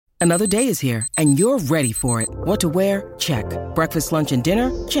Another day is here, and you're ready for it. What to wear? Check. Breakfast, lunch, and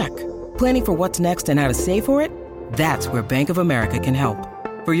dinner? Check. Planning for what's next and how to save for it? That's where Bank of America can help.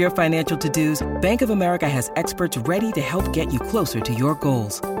 For your financial to-dos, Bank of America has experts ready to help get you closer to your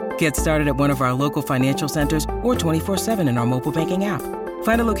goals. Get started at one of our local financial centers or 24/7 in our mobile banking app.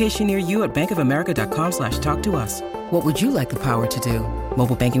 Find a location near you at bankofamerica.com/talktous. What would you like the power to do?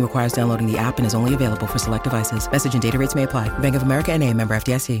 Mobile banking requires downloading the app and is only available for select devices. Message and data rates may apply. Bank of America N.A., member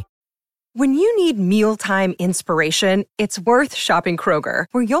FDIC. When you need mealtime inspiration, it's worth shopping Kroger,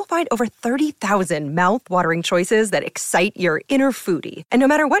 where you'll find over 30,000 mouth-watering choices that excite your inner foodie. And no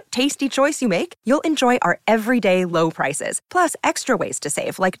matter what tasty choice you make, you'll enjoy our everyday low prices, plus extra ways to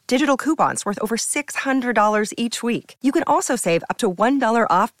save, like digital coupons worth over $600 each week. You can also save up to $1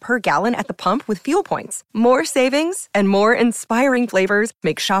 off per gallon at the pump with fuel points. More savings and more inspiring flavors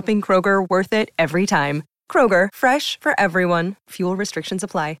make shopping Kroger worth it every time. Kroger, fresh for everyone. Fuel restrictions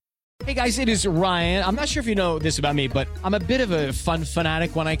apply. Hey guys, it is Ryan. I'm not sure if you know this about me, but I'm a bit of a fun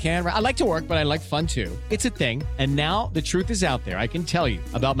fanatic when I can. I like to work, but I like fun too. It's a thing. And now the truth is out there. I can tell you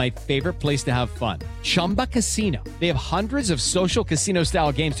about my favorite place to have fun. Chumba Casino. They have hundreds of social casino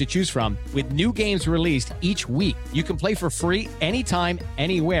style games to choose from with new games released each week. You can play for free anytime,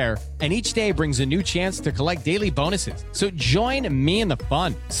 anywhere. And each day brings a new chance to collect daily bonuses. So join me in the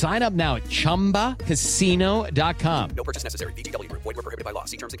fun. Sign up now at ChumbaCasino.com. No purchase necessary. VGW Group. Void where prohibited by law.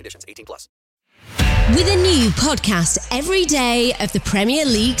 See terms and conditions. 18+. With a new podcast every day of the Premier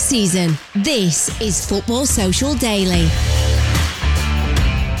League season, this is Football Social Daily.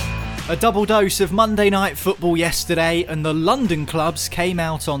 A double dose of Monday Night Football yesterday, and the London clubs came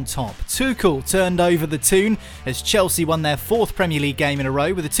out on top. Tuchel turned over the tune as Chelsea won their fourth Premier League game in a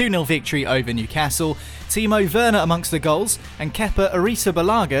row with a 2-0 victory over Newcastle. Timo Werner amongst the goals, and Kepa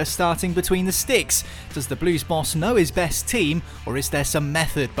Arrizabalaga starting between the sticks. Does the Blues boss know his best team, or is there some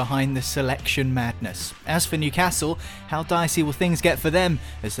method behind the selection madness? As for Newcastle, how dicey will things get for them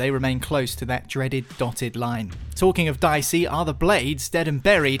as they remain close to that dreaded dotted line? Talking of dicey, are the Blades dead and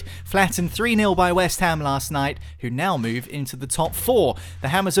buried, flattened 3-0 by West Ham last night, who now move into the top four. The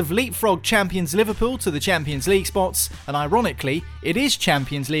Hammers have leapfrogged champions Liverpool to the Champions League spots, and ironically, it is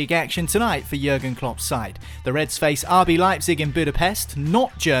Champions League action tonight for Jurgen Klopp's side. The Reds face RB Leipzig in Budapest,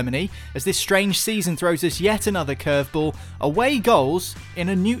 not Germany, as this strange season throws us yet another curveball, away goals in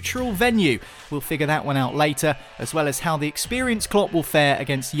a neutral venue. We'll figure that one out later, as well as how the experienced Klopp will fare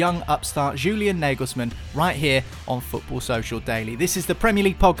against young upstart Julian Nagelsmann right here on Football Social Daily. This is the Premier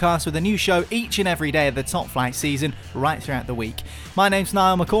League podcast with a new show each and every day of the top flight season, right throughout the week. My name's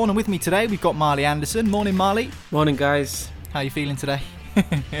Niall McCorn, and with me today we've got Marley Anderson. Morning, Marley. Morning, guys. How are you feeling today?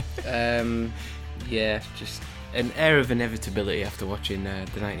 Yeah, just an air of inevitability after watching the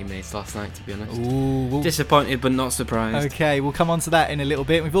 90 Minutes last night, to be honest. Ooh, disappointed but not surprised. Okay, we'll come on to that in a little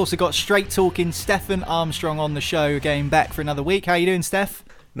bit. We've also got straight talking Stefan Armstrong on the show, again back for another week. How you doing, Steph?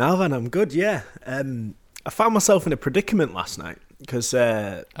 Now then, I'm good, yeah. I found myself in a predicament last night because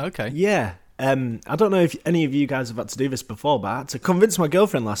okay. Yeah. I don't know if any of you guys have had to do this before, but I had to convince my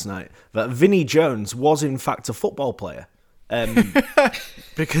girlfriend last night that Vinnie Jones was in fact a football player.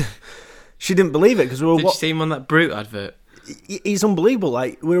 Because she didn't believe it, because we were. Did you see him on that Brute advert? He's unbelievable.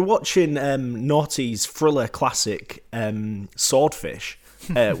 Like, we were watching Naughty's thriller classic Swordfish,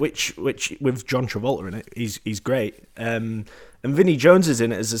 which with John Travolta in it. He's great. And Vinnie Jones is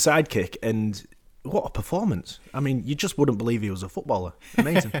in it as a sidekick, and what a performance! I mean, you just wouldn't believe he was a footballer.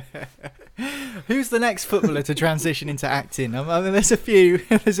 Amazing. Who's the next footballer to transition into acting? I mean, there's a few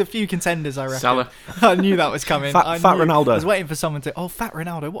contenders, I reckon. Salah. I knew that was coming. Fat Ronaldo. I was waiting for someone to. Oh, Fat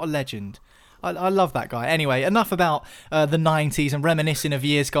Ronaldo! What a legend. I love that guy. Anyway, enough about the 90s and reminiscing of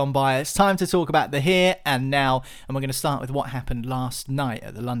years gone by. It's time to talk about the here and now, and we're going to start with what happened last night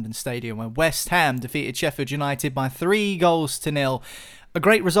at the London Stadium, where West Ham defeated Sheffield United by 3-0. A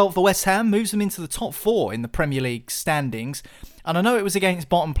great result for West Ham, moves them into the top four in the Premier League standings. And I know it was against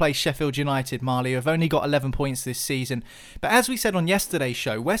bottom place Sheffield United, Marley, who have only got 11 points this season. But as we said on yesterday's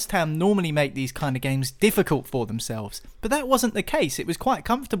show, West Ham normally make these kind of games difficult for themselves. But that wasn't the case. It was quite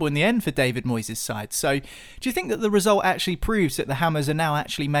comfortable in the end for David Moyes' side. So do you think that the result actually proves that the Hammers are now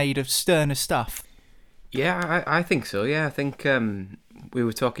actually made of sterner stuff? Yeah, I think so. Yeah, I think we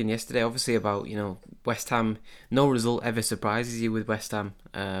were talking yesterday, obviously, about, West Ham. No result ever surprises you with West Ham.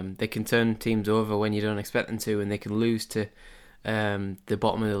 They can turn teams over when you don't expect them to, and they can lose to the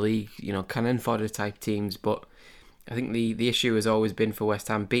bottom of the league, cannon fodder type teams. But I think the issue has always been for West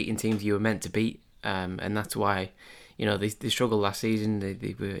Ham beating teams you were meant to beat, and that's why they struggled last season.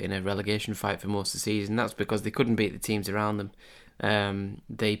 They were in a relegation fight for most of the season. That's because they couldn't beat the teams around them.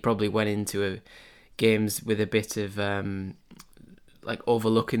 They probably went into games with a bit of like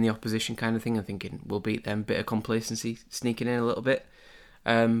overlooking the opposition kind of thing and thinking we'll beat them. Bit of complacency sneaking in a little bit.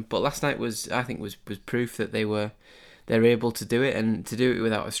 But last night was proof that they're able to do it, and to do it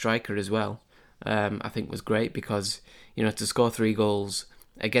without a striker as well. I think was great, because to score 3 goals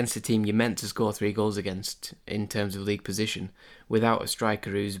against a team you're meant to score 3 goals against in terms of league position without a striker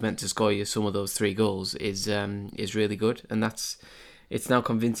who's meant to score you some of those 3 goals is really good, and it's now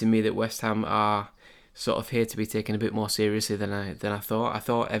convincing me that West Ham are sort of here to be taken a bit more seriously than I thought. I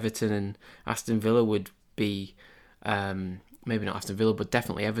thought Everton and Aston Villa would be maybe not Aston Villa, but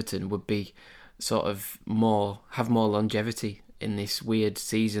definitely Everton would be sort of have more longevity in this weird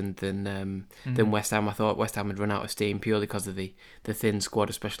season than West Ham. I thought West Ham had run out of steam purely because of the thin squad,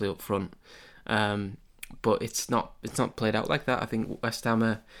 especially up front. But it's not played out like that. I think West Ham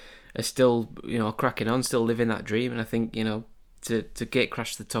are still cracking on, still living that dream, and I think to get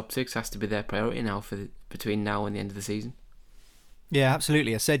crashed to the top 6 has to be their priority now between now and the end of the season. Yeah,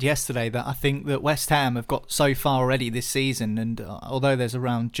 absolutely. I said yesterday that I think that West Ham have got so far already this season, and although there's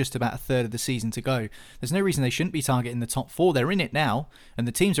around just about a third of the season to go, there's no reason they shouldn't be targeting the top 4. They're in it now, and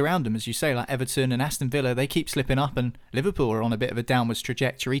the teams around them, as you say, like Everton and Aston Villa, they keep slipping up, and Liverpool are on a bit of a downwards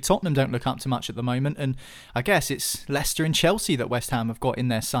trajectory. Tottenham don't look up to much at the moment, and I guess it's Leicester and Chelsea that West Ham have got in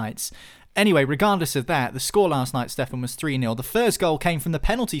their sights. Anyway, regardless of that, the score last night, Stefan, was 3-0. The first goal came from the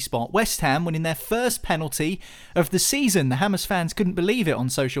penalty spot. West Ham winning their first penalty of the season. The Hammers fans couldn't believe it on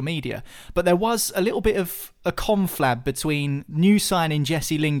social media. But there was a little bit of a conflab between new signing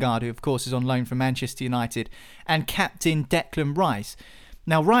Jesse Lingard, who of course is on loan from Manchester United, and captain Declan Rice.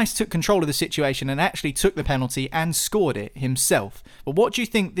 Now, Rice took control of the situation and actually took the penalty and scored it himself. But what do you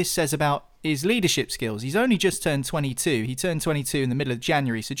think this says about his leadership skills? He's only just turned 22. He turned 22 in the middle of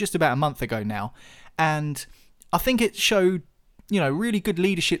January, so just about a month ago now. And I think it showed, really good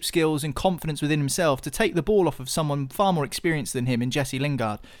leadership skills and confidence within himself to take the ball off of someone far more experienced than him in Jesse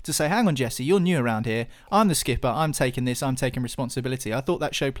Lingard, to say, hang on, Jesse, you're new around here. I'm the skipper. I'm taking this. I'm taking responsibility. I thought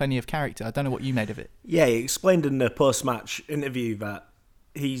that showed plenty of character. I don't know what you made of it. Yeah, he explained in the post-match interview that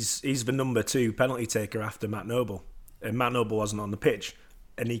he's the number 2 penalty taker after Matt Noble. And Matt Noble wasn't on the pitch.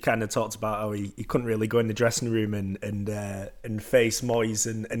 And he kind of talked about how he couldn't really go in the dressing room and face Moyes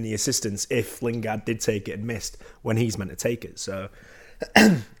and the assistants if Lingard did take it and missed when he's meant to take it. So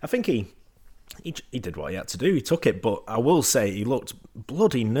I think he did what he had to do. He took it, but I will say he looked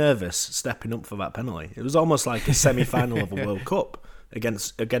bloody nervous stepping up for that penalty. It was almost like a semi-final of a World Cup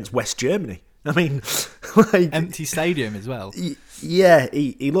against West Germany. I mean, like, empty stadium as well. Yeah,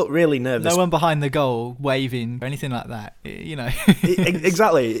 he looked really nervous. No one behind the goal waving or anything like that.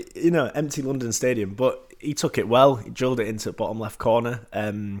 Exactly. Empty London Stadium, but he took it well. He drilled it into the bottom left corner.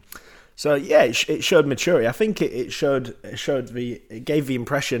 So yeah, it showed maturity. I think it gave the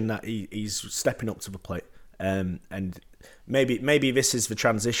impression that he's stepping up to the plate. And maybe this is the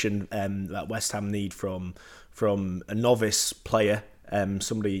transition that West Ham need from a novice player.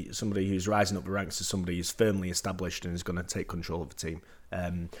 Somebody who's rising up the ranks to somebody who's firmly established and is going to take control of the team,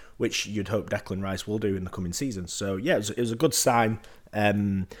 which you'd hope Declan Rice will do in the coming season. So yeah, it was a good sign,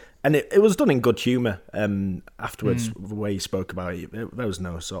 and it was done in good humour. Afterwards, the way he spoke about it, there was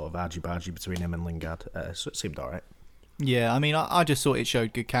no sort of argy-bargy between him and Lingard, so it seemed all right. Yeah, I mean, I just thought it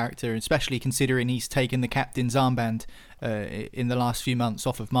showed good character, especially considering he's taken the captain's armband in the last few months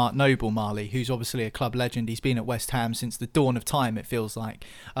off of Mark Noble, Marley, who's obviously a club legend. He's been at West Ham since the dawn of time, it feels like.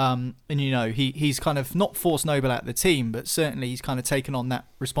 And, he's kind of not forced Noble out of the team, but certainly he's kind of taken on that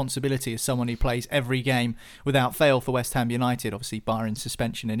responsibility as someone who plays every game without fail for West Ham United, obviously barring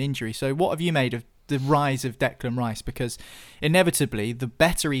suspension and injury. So what have you made of the rise of Declan Rice? Because inevitably the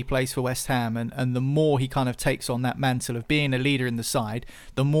better he plays for West Ham and the more he kind of takes on that mantle of being a leader in the side,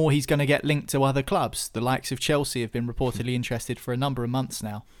 the more he's going to get linked to other clubs. The likes of Chelsea have been reportedly interested for a number of months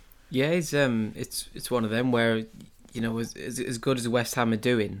now. Yeah, it's one of them where, as good as West Ham are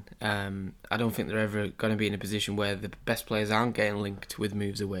doing, I don't think they're ever going to be in a position where the best players aren't getting linked with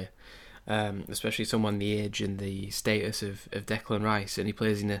moves away, especially someone the age and the status of Declan Rice, and he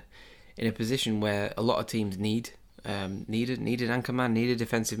plays in a position where a lot of teams need an anchorman, need a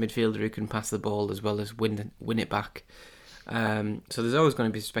defensive midfielder who can pass the ball as well as win it back. So there's always going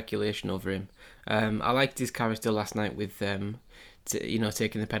to be speculation over him. I liked his character last night with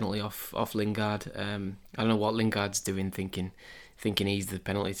taking the penalty off Lingard. I don't know what Lingard's doing, thinking he's the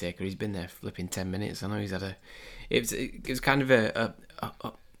penalty taker. He's been there flipping 10 minutes. I know he's had it was kind of a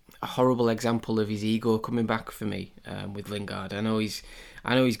horrible example of his ego coming back for me with Lingard. I know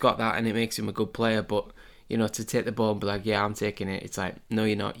he's got that and it makes him a good player, but to take the ball and be like, yeah, I'm taking it, it's like, no,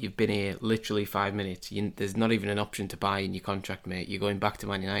 you're not. You've been here literally 5 minutes. There's not even an option to buy in your contract, mate. You're going back to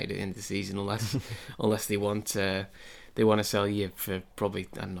Man United at the end of the season unless they want they want to sell you for probably,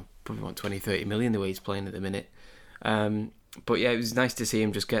 I don't know, probably want 20, 30 million the way he's playing at the minute. But yeah, it was nice to see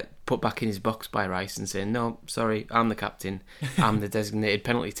him just get put back in his box by Rice and saying, no, sorry, I'm the captain, I'm the designated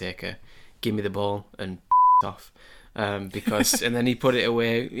penalty taker, give me the ball and off. Because and then he put it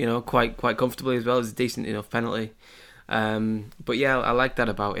away, quite comfortably as well. It was a decent enough penalty. But yeah, I like that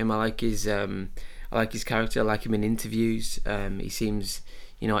about him. I like his character. I like him in interviews. He seems,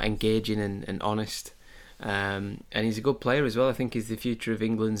 engaging and honest. And he's a good player as well. I think he's the future of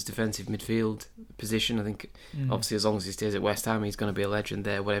England's defensive midfield position. I think obviously as long as he stays at West Ham, he's going to be a legend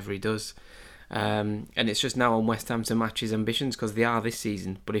there, whatever he does. And it's just now on West Ham to match his ambitions, because they are this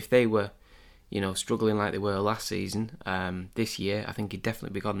season. But if they were, struggling like they were last season, this year, I think he'd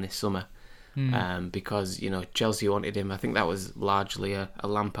definitely be gone this summer. Because, Chelsea wanted him. I think that was largely a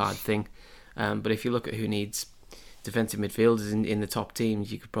Lampard thing. But if you look at who needs defensive midfielders in the top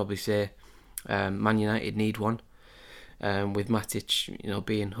teams, you could probably say Man United need one, with Matic,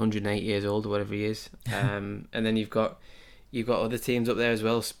 being 108 years old or whatever he is. And then you've got other teams up there as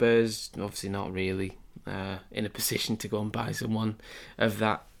well. Spurs, obviously not really in a position to go and buy someone of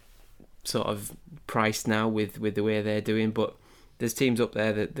that sort of price now with the way they're doing. But there's teams up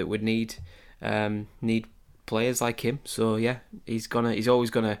there that would need players like him. So yeah, he's always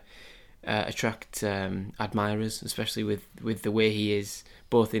gonna attract admirers, especially with the way he is,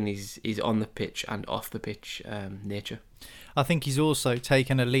 both in his on the pitch and off the pitch nature. I think he's also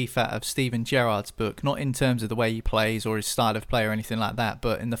taken a leaf out of Steven Gerrard's book, not in terms of the way he plays or his style of play or anything like that,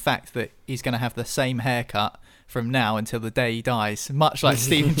 but in the fact that he's going to have the same haircut from now until the day he dies, much like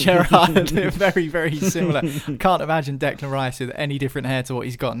Steven Gerrard. They're very, very similar. Can't imagine Declan Rice with any different hair to what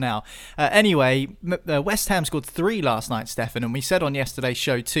he's got now. Anyway, West Ham scored 3 last night, Stefan, and we said on yesterday's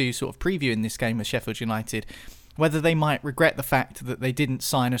show too, sort of previewing this game with Sheffield United, whether they might regret the fact that they didn't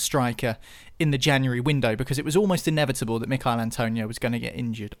sign a striker in the January window, because it was almost inevitable that Michail Antonio was going to get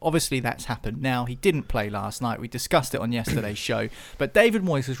injured. Obviously that's happened now. He didn't play last night. We discussed it on yesterday's show. But David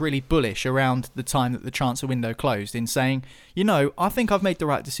Moyes was really bullish around the time that the transfer window closed in saying, I think I've made the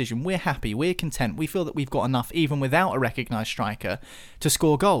right decision. We're happy. We're content. We feel that we've got enough, even without a recognised striker, to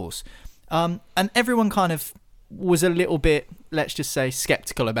score goals. And everyone kind of was a little bit, let's just say,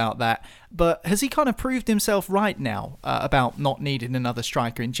 sceptical about that. But has he kind of proved himself right now about not needing another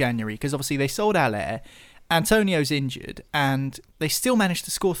striker in January? Because obviously they sold Haller, Antonio's injured, and they still managed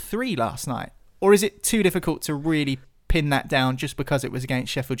to score 3 last night. Or is it too difficult to really pin that down just because it was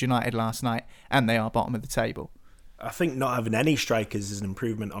against Sheffield United last night and they are bottom of the table? I think not having any strikers is an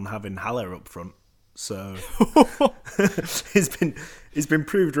improvement on having Haller up front. So it's been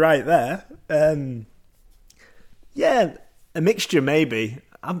proved right there. Yeah, a mixture maybe.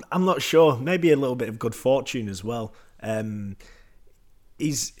 I'm not sure. Maybe a little bit of good fortune as well.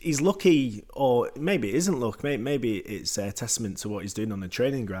 He's lucky, or maybe it isn't luck. Maybe it's a testament to what he's doing on the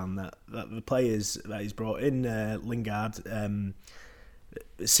training ground, that the players that he's brought in, Lingard,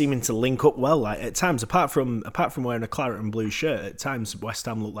 seeming to link up well. Like at times, apart from wearing a claret and blue shirt, at times West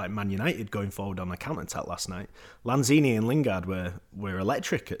Ham looked like Man United going forward on a counter-attack last night. Lanzini and Lingard were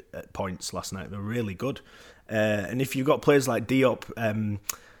electric at points last night. They were really good. And if you've got players like Diop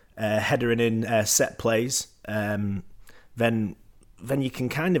headering in set plays, then you can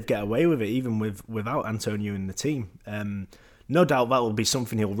kind of get away with it even without Antonio in the team. No doubt that will be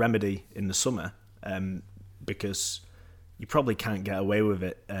something he'll remedy in the summer, because you probably can't get away with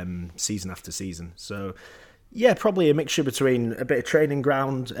it season after season. So yeah, probably a mixture between a bit of training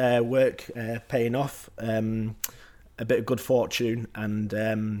ground work paying off, a bit of good fortune,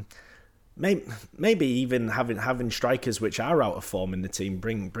 and maybe even having strikers which are out of form in the team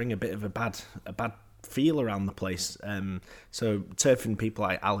bring a bit of a bad feel around the place. So turfing people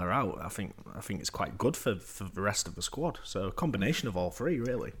like Haller out, I think it's quite good for the rest of the squad. So a combination of all three,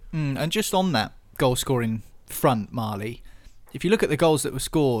 really. And just on that goal scoring front, Marley, if you look at the goals that were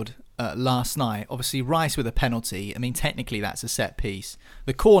scored last night, obviously Rice with a penalty. I mean, technically that's a set piece.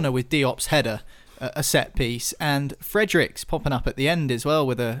 The corner with Diop's header, a set piece, and Fredericks popping up at the end as well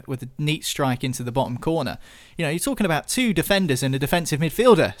with a neat strike into the bottom corner. You're talking about 2 defenders and a defensive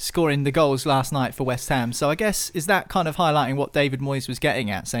midfielder scoring the goals last night for West Ham. So I guess, is that kind of highlighting what David Moyes was getting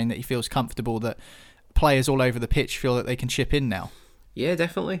at, saying that he feels comfortable that players all over the pitch feel that they can chip in now? Yeah,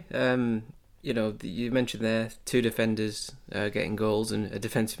 definitely. You mentioned there 2 defenders getting goals and a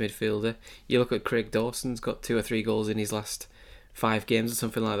defensive midfielder. You look at Craig Dawson's got 2 or 3 goals in his last 5 games or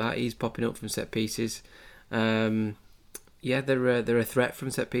something like that. He's popping up from set pieces. They're a threat from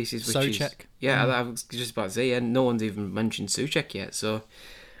set pieces. Which Souček. I was just about to say, no one's even mentioned Souček yet. So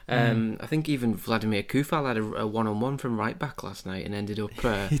I think even Vladimir Kufal had a one-on-one from right back last night and ended up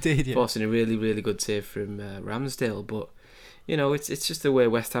he did, yeah. forcing a really, really good save from Ramsdale. But you know, it's just the way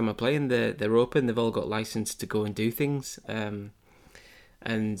West Ham are playing. They're open. They've all got license to go and do things.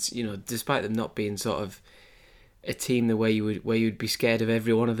 And you know, despite them not being sort of a team the way you'd be scared of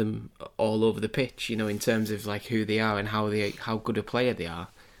every one of them all over the pitch, you know, in terms of like who they are and how good a player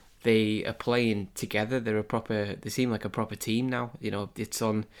they are playing together. They seem like a proper team now. You know, it's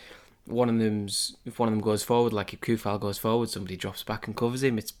on if one of them goes forward, like if Kufal goes forward, somebody drops back and covers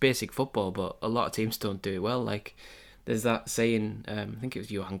him. It's basic football, but a lot of teams don't do it well. Like there's that saying, I think it was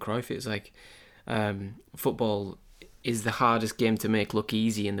Johan Cruyff, it's like football is the hardest game to make look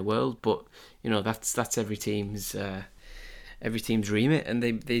easy in the world, but you know that's every team's remit, and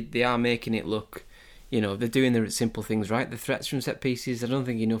they are making it look, you know, they're doing the simple things right. The threats from set pieces, I don't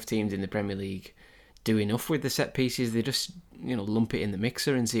think enough teams in the Premier League do enough with the set pieces. They just, you know, lump it in the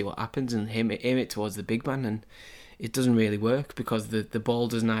mixer and see what happens and aim it towards the big man, and it doesn't really work because the ball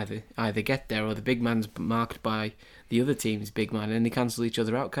doesn't either get there or the big man's marked by the other team's big man and they cancel each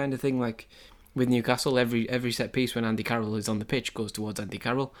other out, kind of thing. Like with Newcastle, every set piece when Andy Carroll is on the pitch goes towards Andy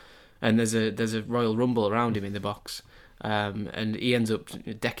Carroll, and there's a Royal Rumble around him in the box, and he ends up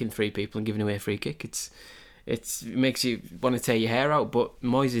decking 3 people and giving away a free kick. It makes you want to tear your hair out. But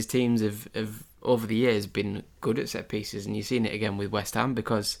Moyes' teams have over the years been good at set pieces, and you've seen it again with West Ham,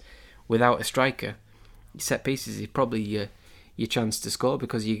 because without a striker, set pieces is probably your chance to score,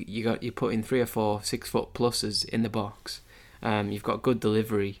 because you put in 3 or 4 6-foot pluses in the box. You've got good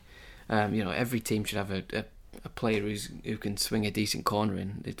delivery. You know, every team should have a player who can swing a decent corner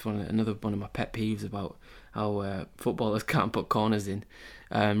in. It's another one of my pet peeves about how footballers can't put corners in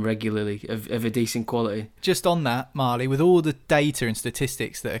regularly of a decent quality. Just on that, Marley, with all the data and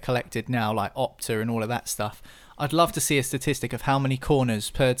statistics that are collected now, like Opta and all of that stuff, I'd love to see a statistic of how many corners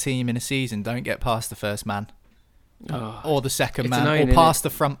per team in a season don't get past the first man. Or the second man, or past the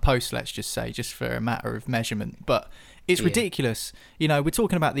front post, let's just say, just for a matter of measurement. But it's ridiculous. You know, we're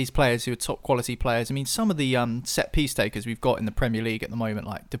talking about these players who are top quality players. I mean, some of the set piece takers we've got in the Premier League at the moment,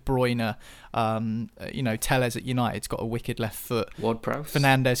 like De Bruyne, you know, Telles at United's got a wicked left foot. Ward-Prowse.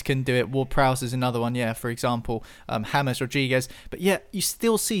 Fernandes can do it. Ward-Prowse is another one, yeah, for example. James Rodriguez. But yet, you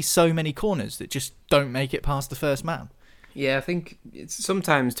still see so many corners that just don't make it past the first man. Yeah, I think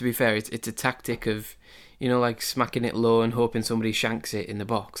sometimes, to be fair, it's a tactic of, you know, like smacking it low and hoping somebody shanks it in the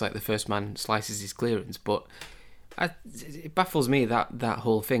box, like the first man slices his clearance. But it baffles me, that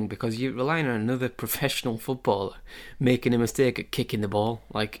whole thing, because you're relying on another professional footballer making a mistake at kicking the ball.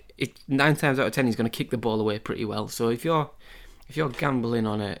 Like 9 times out of 10, he's going to kick the ball away pretty well. So if you're gambling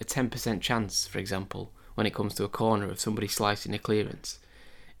on a 10% chance, for example, when it comes to a corner of somebody slicing a clearance,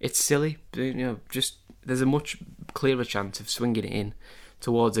 it's silly. You know, just there's a much clearer chance of swinging it in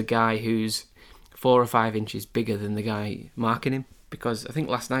towards a guy who's 4 or 5 inches bigger than the guy marking him. Because I think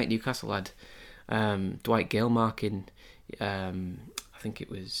last night Newcastle had Dwight Gale marking, I think it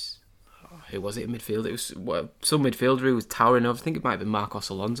was, who was it in midfield? It was some midfielder who was towering over. I think it might have been Marcos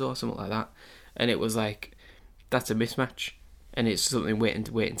Alonso or something like that. And it was like, that's a mismatch. And it's something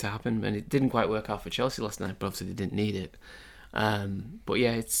waiting to happen. And it didn't quite work out for Chelsea last night, but obviously they didn't need it. But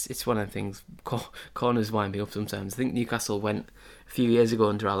yeah, it's one of the things. Corners wind me up sometimes. I think Newcastle went a few years ago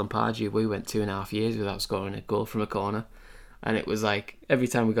under Alan Pardew. We went 2.5 years without scoring a goal from a corner, and it was like every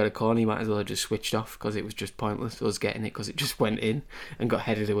time we got a corner, you might as well have just switched off, because it was just pointless us getting it, because it just went in and got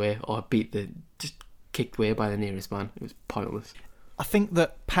headed away or just kicked away by the nearest man. It was pointless. I think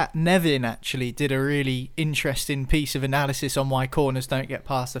that Pat Nevin actually did a really interesting piece of analysis on why corners don't get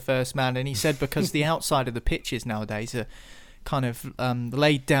past the first man, and he said because the outside of the pitches nowadays are kind of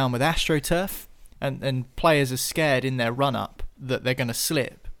laid down with AstroTurf, and players are scared in their run-up that they're going to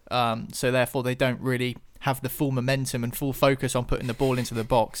slip, so therefore they don't really have the full momentum and full focus on putting the ball into the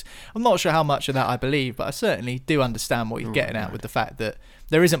box. I'm not sure how much of that I believe, but I certainly do understand what you're getting at with the fact that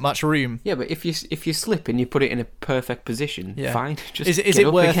there isn't much room. Yeah, but if you slip and you put it in a perfect position, fine. Just is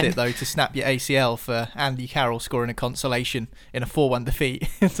it worth it though to snap your ACL for Andy Carroll scoring a consolation in a 4-1 defeat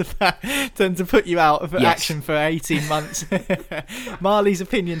than to put you out of action for 18 months? Marley's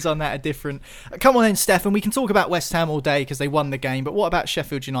opinions on that are different. Come on then, Stefan. We can talk about West Ham all day because they won the game, but what about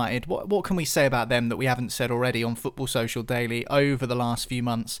Sheffield United? What can we say about them that we haven't said already on Football Social Daily over the last few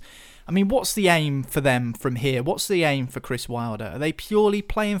months? I mean, what's the aim for them from here? What's the aim for Chris Wilder? Are they purely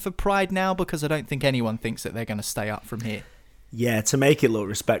playing for pride now? Because I don't think anyone thinks that they're going to stay up from here. Yeah, to make it look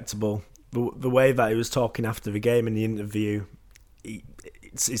respectable. The way that he was talking after the game in the interview,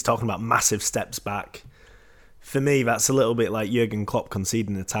 he's talking about massive steps back. For me, that's a little bit like Jurgen Klopp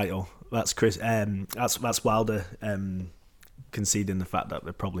conceding the title. That's Wilder conceding the fact that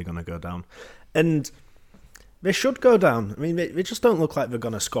they're probably going to go down. And they should go down. I mean, they just don't look like they're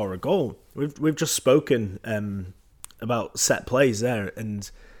going to score a goal. We've just spoken about set plays there, and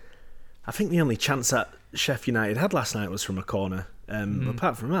I think the only chance that Sheffield United had last night was from a corner.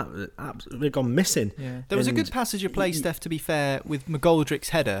 Apart from that, they've gone missing. Yeah. There was a good passage of play, Steph, to be fair, with McGoldrick's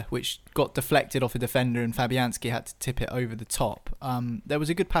header, which got deflected off a defender and Fabianski had to tip it over the top. There was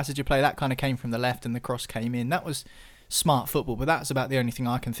a good passage of play. That kind of came from the left and the cross came in. That was smart football, but that's about the only thing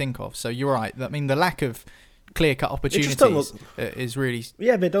I can think of. So you're right. I mean, the lack of clear-cut opportunities is really...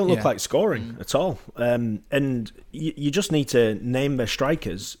 Yeah, they don't look like scoring at all. And you just need to name their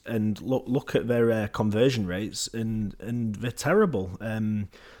strikers and look at their conversion rates, and they're terrible.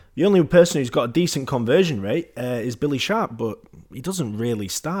 The only person who's got a decent conversion rate is Billy Sharp, but he doesn't really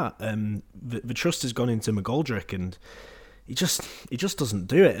start. The trust has gone into McGoldrick, and he just doesn't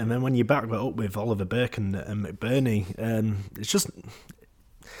do it. And then when you back that up with Oliver Burke and McBurney, it's just...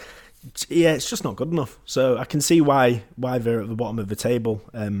 Yeah, it's just not good enough. So I can see why they're at the bottom of the table,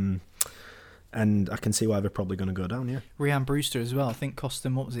 and I can see why they're probably going to go down. Yeah, Rhian Brewster as well. I think cost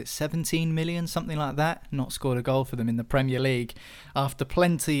them, what was it, 17 million, something like that. Not scored a goal for them in the Premier League after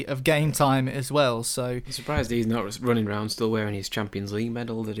plenty of game time as well. So I'm surprised he's not running around still wearing his Champions League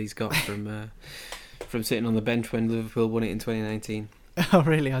medal that he's got from sitting on the bench when Liverpool won it in 2019. Oh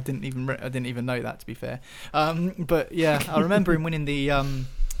really? I didn't even know that, to be fair. But yeah, I remember him winning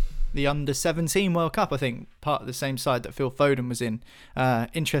the Under-17 World Cup, I think, part of the same side that Phil Foden was in.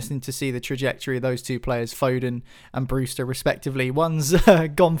 Interesting to see the trajectory of those two players, Foden and Brewster, respectively. One's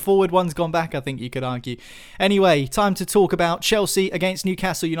gone forward, one's gone back, I think you could argue. Anyway, time to talk about Chelsea against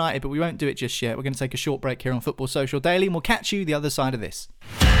Newcastle United, but we won't do it just yet. We're going to take a short break here on Football Social Daily, and we'll catch you the other side of this.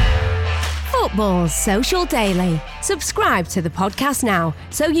 Football Social Daily. Subscribe to the podcast now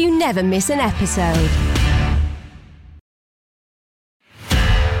so you never miss an episode.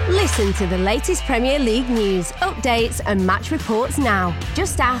 Listen to the latest Premier League news, updates and match reports now.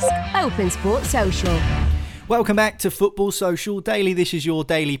 Just ask Open Sport Social. Welcome back to Football Social Daily. This is your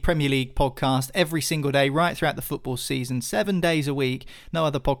daily Premier League podcast every single day right throughout the football season, 7 days a week. No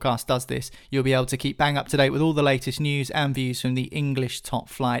other podcast does this. You'll be able to keep bang up to date with all the latest news and views from the English top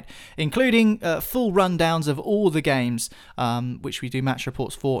flight, including full rundowns of all the games, which we do match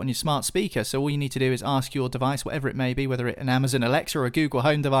reports for on your smart speaker. So all you need to do is ask your device, whatever it may be, whether it's an Amazon Alexa or a Google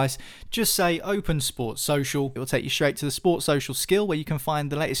Home device, just say Open Sports Social. It will take you straight to the Sports Social skill where you can find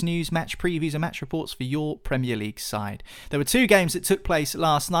the latest news, match previews and match reports for your Premier League side. There were two games that took place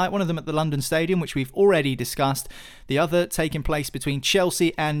last night, one of them at the London Stadium, which we've already discussed, the other taking place between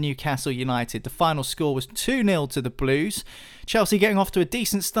Chelsea and Newcastle United. The final score was 2-0 to the Blues. Chelsea getting off to a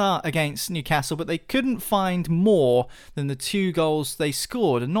decent start against Newcastle, but they couldn't find more than the 2 goals they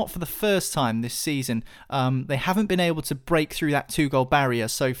scored, and not for the first time this season. They haven't been able to break through that 2-goal barrier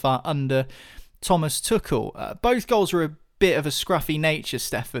so far under Thomas Tuchel. Both goals were a bit of a scruffy nature,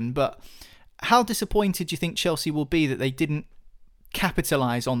 Stefan, but how disappointed do you think Chelsea will be that they didn't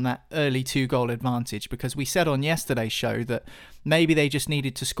capitalise on that early 2-goal advantage? Because we said on yesterday's show that maybe they just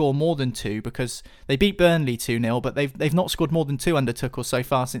needed to score more than 2 because they beat Burnley 2-0, but they've not scored more than 2 under Tuchel so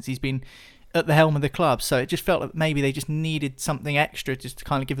far since he's been at the helm of the club. So it just felt like maybe they just needed something extra just to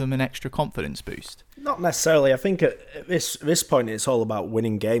kind of give them an extra confidence boost. Not necessarily. I think at this point it's all about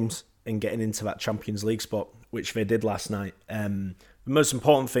winning games and getting into that Champions League spot, which they did last night. The most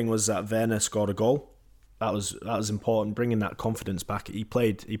important thing was that Werner scored a goal. That was important, bringing that confidence back. He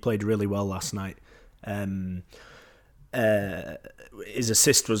played really well last night. His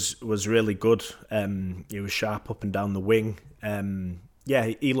assist was really good. He was sharp up and down the wing.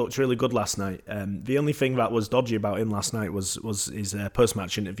 He looked really good last night. The only thing that was dodgy about him last night was his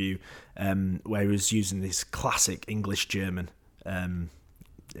post-match interview, where he was using his classic English German.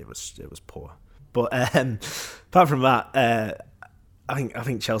 It was poor. But apart from that, I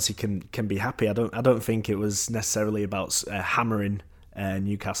think Chelsea can be happy. I don't think it was necessarily about hammering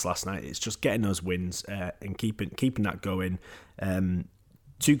Newcastle last night. It's just getting those wins and keeping that going.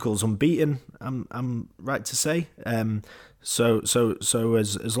 Tuchel's unbeaten. I'm right to say. So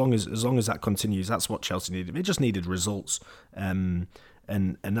as long as that continues, that's what Chelsea needed. They just needed results, and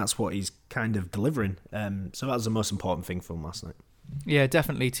that's what he's kind of delivering. So that was the most important thing for him last night. Yeah,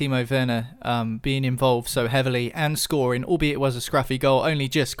 definitely Timo Werner being involved so heavily and scoring, albeit it was a scruffy goal, only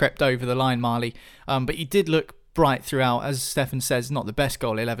just crept over the line, Marley. But he did look bright throughout. As Stefan says, not the best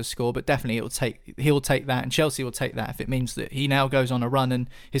goal he'll ever score, but definitely he'll take that, and Chelsea will take that if it means that he now goes on a run and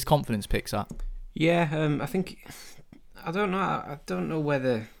his confidence picks up. Yeah, I don't know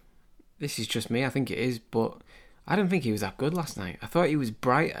whether this is just me. I think it is, but I don't think he was that good last night. I thought he was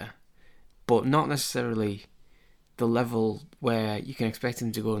brighter, but not necessarily the level where you can expect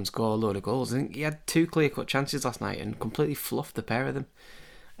him to go and score a load of goals. I think he had 2 clear-cut chances last night and completely fluffed the pair of them.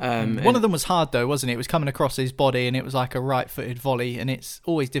 One of them was hard though, wasn't it? It was coming across his body and it was like a right-footed volley, and it's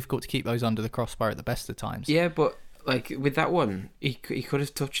always difficult to keep those under the crossbar at the best of times. Yeah, but like with that one, he could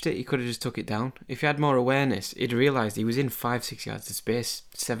have touched it. He could have just took it down. If he had more awareness, he'd realised he was in 5-6 yards of space,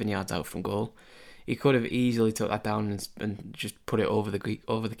 7 yards out from goal. He could have easily took that down and just put it over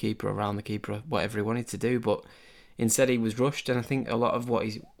the keeper, around the keeper, whatever he wanted to do. But instead, he was rushed, and I think a lot of what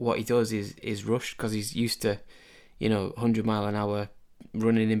he does is rushed because he's used to, 100 mile an hour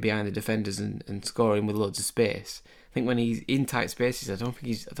running in behind the defenders and scoring with loads of space. I think when he's in tight spaces, I don't think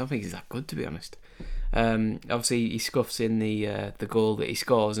he's that good, to be honest. Obviously, he scuffs in the goal that he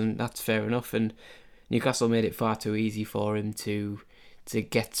scores, and that's fair enough. And Newcastle made it far too easy for him to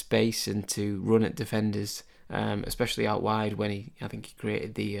get space and to run at defenders, especially out wide when I think he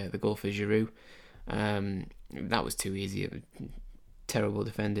created the goal for Giroud. That was too easy. Terrible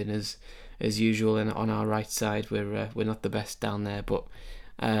defending as usual, and on our right side we're not the best down there. But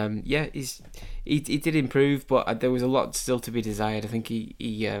he did improve, but there was a lot still to be desired. I think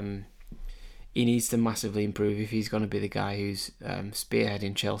he needs to massively improve if he's going to be the guy who's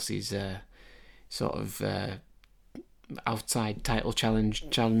spearheading Chelsea's sort of outside title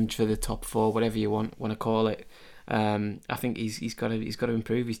challenge for the top 4, whatever you want to call it. I think he's got to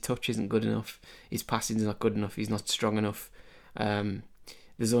improve. His touch isn't good enough. His passing's not good enough. He's not strong enough.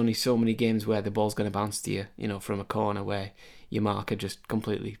 There's only so many games where the ball's going to bounce to you, from a corner where your marker just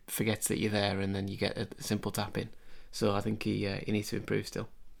completely forgets that you're there, and then you get a simple tap in. So I think he needs to improve still.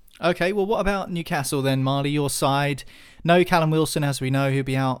 Okay, well, what about Newcastle then, Marley, your side? No Callum Wilson, as we know, he'll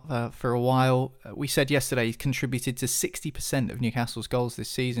be out for a while. We said yesterday he's contributed to 60% of Newcastle's goals this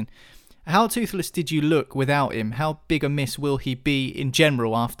season. How toothless did you look without him? How big a miss will he be in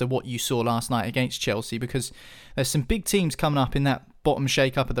general after what you saw last night against Chelsea? Because there's some big teams coming up in that bottom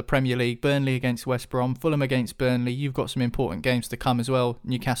shake-up of the Premier League. Burnley against West Brom, Fulham against Burnley. You've got some important games to come as well,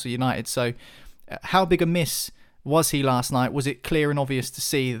 Newcastle United. So how big a miss was he last night? Was it clear and obvious to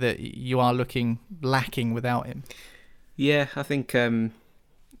see that you are looking lacking without him? Yeah, I think I'm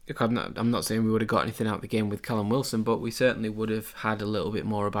not saying we would have got anything out of the game with Callum Wilson, but we certainly would have had a little bit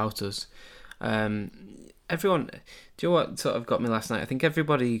more about us. Everyone, do you know what sort of got me last night? I think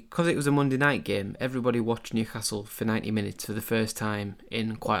everybody, because it was a Monday night game, everybody watched Newcastle for 90 minutes for the first time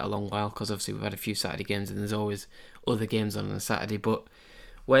in quite a long while, because obviously we've had a few Saturday games and there's always other games on a Saturday. But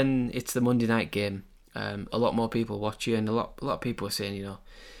when it's the Monday night game, a lot more people watch you, and a lot of people are saying,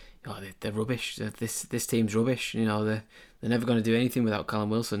 they're rubbish. This team's rubbish. They're never going to do anything without Callum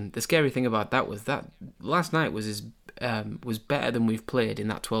Wilson. The scary thing about that was that last night was better than we've played in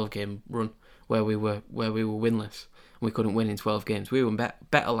that 12-game run where we were winless. We couldn't win in 12 games. We were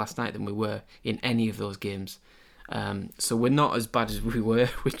better last night than we were in any of those games. So we're not as bad as we were,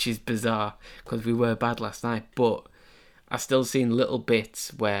 which is bizarre because we were bad last night. But I've still seen little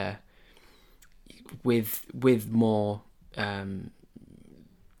bits where, with more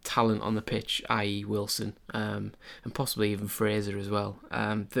talent on the pitch, i.e. Wilson, and possibly even Fraser as well,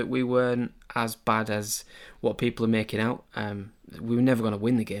 that we weren't as bad as what people are making out. We were never going to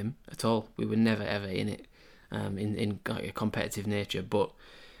win the game at all. We were never ever in it in a competitive nature. But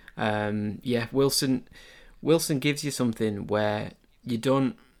Wilson gives you something where you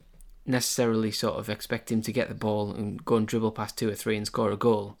don't necessarily sort of expect him to get the ball and go and dribble past 2 or 3 and score a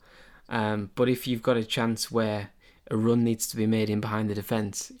goal. But if you've got a chance where a run needs to be made in behind the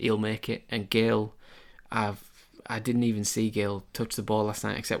defence, he'll make it. And Gale, I didn't even see Gale touch the ball last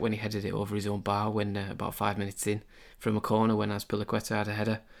night, except when he headed it over his own bar when about 5 minutes in from a corner when Azpilicueta had a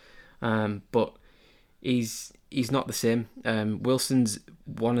header. But he's not the same. Wilson's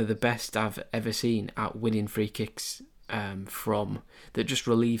one of the best I've ever seen at winning free kicks from that just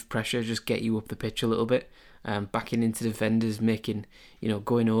relieve pressure, just get you up the pitch a little bit. Backing into defenders, making,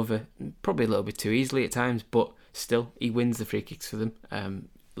 going over probably a little bit too easily at times, but still he wins the free kicks for them.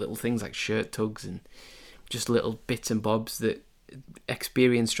 Little things like shirt tugs and just little bits and bobs that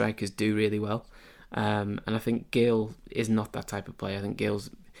experienced strikers do really well. And I think Gale is not that type of player. I think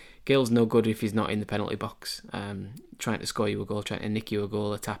Gale's no good if he's not in the penalty box, trying to score you a goal, trying to nick you a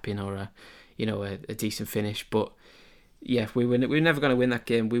goal, a tap in, or a decent finish. But yeah, we were never going to win that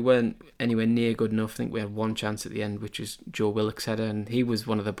game. We weren't anywhere near good enough. I think we had one chance at the end, which was Joe Willock's header, and he was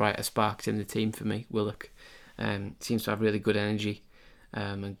one of the brighter sparks in the team for me. Willock seems to have really good energy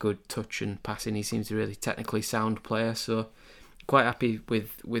and good touch and passing. He seems a really technically sound player, so quite happy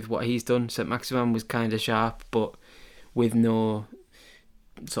with what he's done. Saint-Maximin was kind of sharp, but with no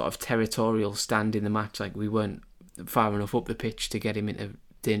sort of territorial stand in the match. Like, we weren't far enough up the pitch to get him into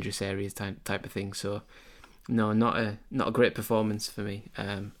dangerous areas type of thing. So no, not a great performance for me.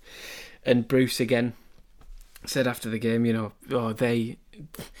 And Bruce again said after the game,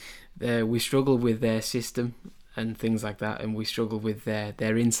 we struggle with their system and things like that, and we struggle with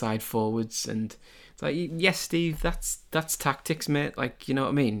their inside forwards. And it's like, yes, Steve, that's tactics, mate. Like, you know what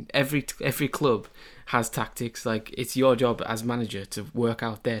I mean? Every club has tactics. Like, it's your job as manager to work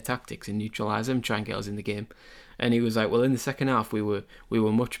out their tactics and neutralise them, try and get us in the game. And he was like, well, in the second half we were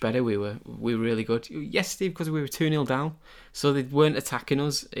much better. We were really good. Yes, Steve, because we were 2-0 down, so they weren't attacking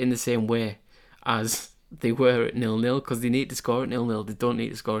us in the same way as they were at 0-0, because they need to score at 0-0. They don't need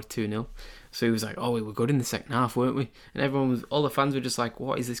to score at 2-0. So he was like, oh, we were good in the second half, weren't we? And all the fans were just like,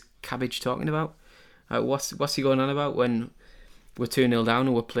 what is this cabbage talking about? Like, what's he going on about when we're 2-0 down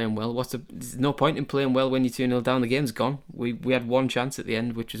and we're playing well? There's no point in playing well when you're 2-0 down. The game's gone. We had one chance at the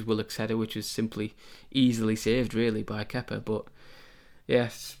end, which was Willock's header, which was simply easily saved, really, by Kepa. But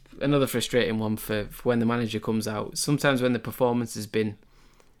yes, another frustrating one for when the manager comes out. Sometimes when the performance has been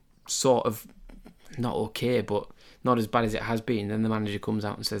sort of not okay, but not as bad as it has been, then the manager comes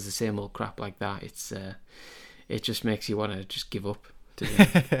out and says the same old crap like that. It just makes you want to just give up.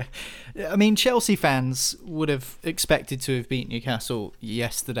 I mean, Chelsea fans would have expected to have beaten Newcastle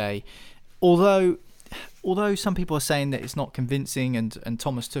yesterday, although some people are saying that it's not convincing, and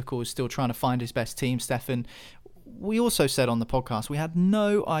Thomas Tuchel is still trying to find his best team, Stefan. We also said on the podcast we had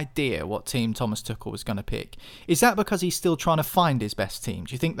no idea what team Thomas Tuchel was going to pick. Is that because he's still trying to find his best team?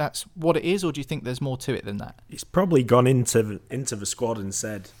 Do you think that's what it is, or do you think there's more to it than that? He's probably gone into the squad and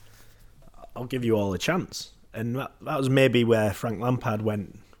said, I'll give you all a chance. And that was maybe where Frank Lampard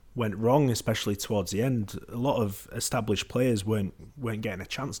went wrong, especially towards the end. A lot of established players weren't getting a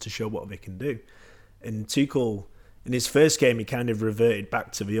chance to show what they can do. And Tuchel, in his first game, he kind of reverted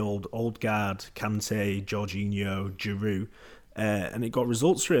back to the old guard, Kante, Jorginho, Giroud, and it got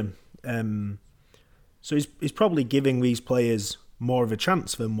results for him. So he's probably giving these players more of a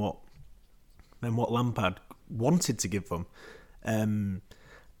chance than what Lampard wanted to give them.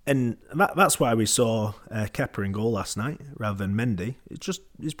 And that's why we saw Kepa in goal last night rather than Mendy.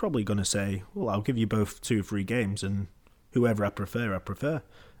 He's probably going to say, well, I'll give you both 2 or 3 games, and whoever I prefer.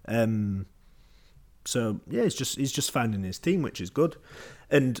 So yeah, he's just finding his team, which is good.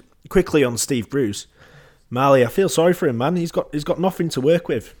 And quickly on Steve Bruce, Marley, I feel sorry for him, man. He's got nothing to work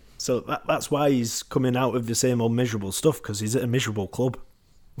with. So that's why he's coming out of the same old miserable stuff, because he's at a miserable club.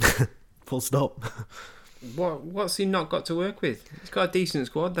 Full stop. What's he not got to work with? He's got a decent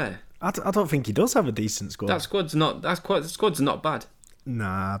squad there. I don't think he does have a decent squad. That squad's not bad.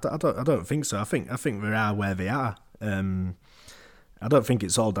 Nah, I don't think so. I think they are where they are. I don't think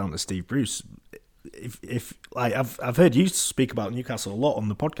it's all down to Steve Bruce. If like I've heard you speak about Newcastle a lot on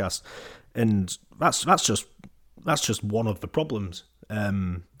the podcast, and that's just one of the problems.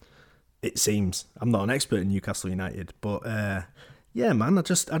 It seems. I'm not an expert in Newcastle United, but yeah, man, I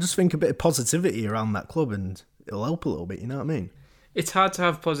just think a bit of positivity around that club, and it'll help a little bit. You know what I mean? It's hard to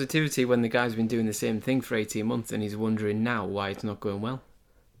have positivity when the guy's been doing the same thing for 18 months and he's wondering now why it's not going well.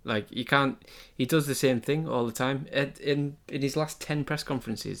 Like, you can't... He does the same thing all the time. In his last 10 press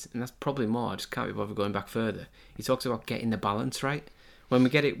conferences, and that's probably more, I just can't be bothered going back further, he talks about getting the balance right. When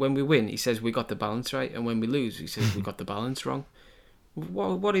we win, he says we got the balance right, and when we lose, he says we got the balance wrong.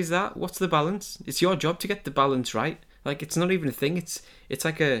 What is that? What's the balance? It's your job to get the balance right. Like, it's not even a thing. It's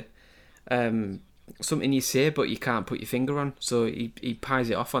like a... something you say but you can't put your finger on, so he pies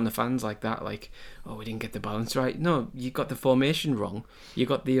it off on the fans like that, like, oh, we didn't get the balance right. No, you got the formation wrong, you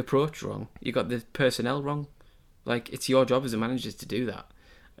got the approach wrong, you got the personnel wrong. Like, it's your job as a manager to do that.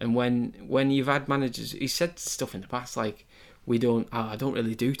 And when you've had managers, he said stuff in the past like, I don't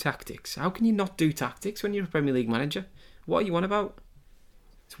really do tactics. How can you not do tactics when you're a Premier League manager? What are you on about?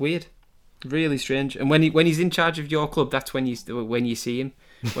 It's weird, really strange. And when he's in charge of your club, that's when you see him,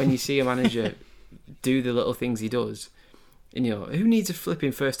 when you see a manager do the little things he does. And, you know, who needs a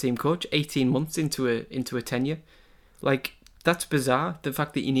flipping first team coach 18 months into a tenure? Like, that's bizarre, the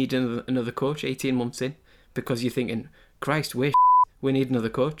fact that you need another coach 18 months in, because you're thinking, Christ, we need another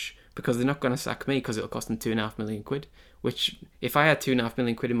coach, because they're not going to sack me because it'll cost them £2.5 million, which, if I had £2.5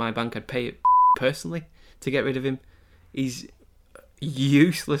 million in my bank, I'd pay it personally to get rid of him. He's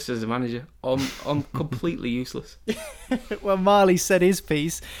useless as a manager. I'm completely useless. Well, Marley said his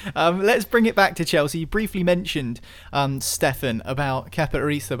piece. Let's bring it back to Chelsea. You briefly mentioned, Stefan, about Kepa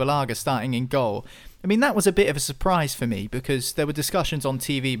Arrizabalaga starting in goal. I mean, that was a bit of a surprise for me, because there were discussions on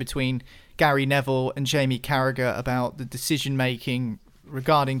TV between Gary Neville and Jamie Carragher about the decision-making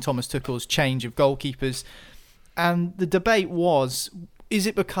regarding Thomas Tuchel's change of goalkeepers. And the debate was Is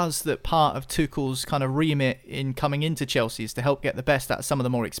it because that part of Tuchel's kind of remit in coming into Chelsea is to help get the best out of some of the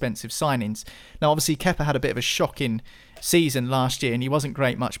more expensive signings? Now, obviously, Kepa had a bit of a shocking season last year, and he wasn't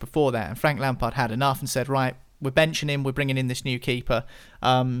great much before that. And Frank Lampard had enough and said, right, we're benching him, we're bringing in this new keeper.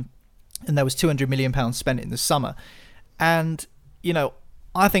 And there was £200 million spent in the summer. And, you know,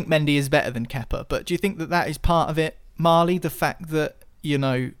 I think Mendy is better than Kepa. But do you think that that is part of it, Marley? The fact that, you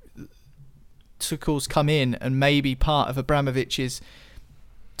know, Tuchel's come in and maybe part of Abramovich's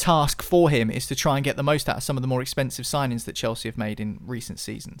task for him is to try and get the most out of some of the more expensive signings that Chelsea have made in recent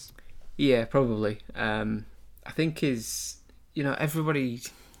seasons? Yeah, probably. I think everybody,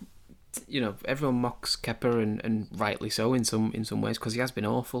 everyone mocks Kepa and rightly so in some ways because he has been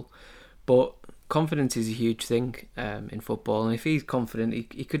awful. But confidence is a huge thing in football, and if he's confident,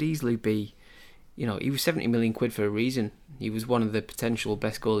 he could easily be. He was 70 million quid for a reason. He was one of the potential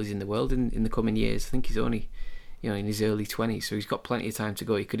best goalies in the world in the coming years. I think he's only, in his early 20s, so he's got plenty of time to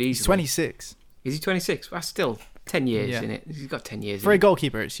go. He could easily. He's 26. Is he 26? That's still 10 years in it. He's got 10 years. For a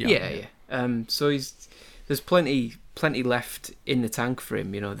goalkeeper, it's young. Yeah. So there's plenty left in the tank for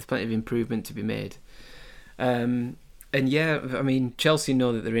him. There's plenty of improvement to be made. And yeah, I mean, Chelsea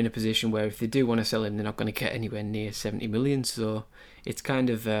know that they're in a position where if they do want to sell him, they're not going to get anywhere near 70 million. So it's kind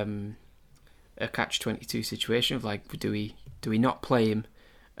of a catch-22 situation of like, do we not play him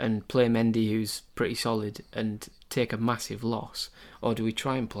and play Mendy, who's pretty solid, and take a massive loss, or do we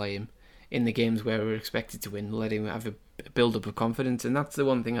try and play him in the games where we're expected to win, let him have a build-up of confidence? And that's the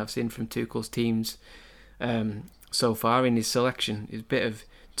one thing I've seen from Tuchel's teams so far in his selection. Is a bit of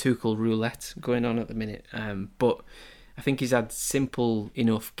Tuchel roulette going on at the minute, but I think he's had simple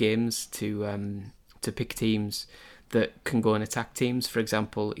enough games to pick teams that can go and attack teams. For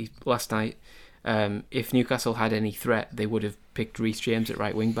example, last night, if Newcastle had any threat, they would have picked Reece James at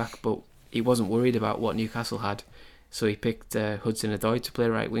right wing back, but he wasn't worried about what Newcastle had, so he picked Hudson-Odoi to play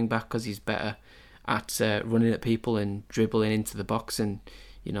right wing back because he's better at running at people and dribbling into the box and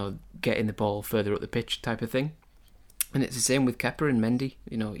getting the ball further up the pitch type of thing. And it's the same with Kepa and Mendy.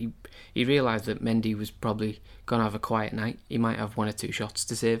 He realised that Mendy was probably going to have a quiet night. He might have 1 or 2 shots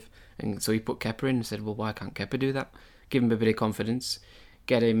to save, and so he put Kepa in and said, well, why can't Kepa do that? Give him a bit of confidence,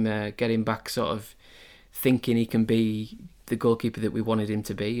 get him back sort of thinking he can be the goalkeeper that we wanted him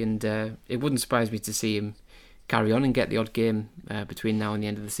to be. And it wouldn't surprise me to see him carry on and get the odd game between now and the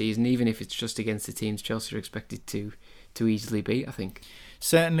end of the season, even if it's just against the teams Chelsea are expected to easily beat, I think.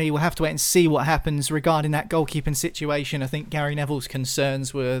 Certainly, we'll have to wait and see what happens regarding that goalkeeping situation. I think Gary Neville's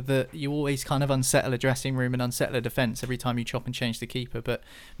concerns were that you always kind of unsettle a dressing room and unsettle a defence every time you chop and change the keeper. But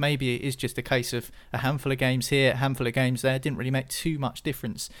maybe it is just a case of a handful of games here, a handful of games there. It didn't really make too much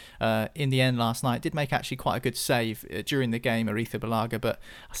difference in the end last night. It did make actually quite a good save during the game, Aretha Balaga, but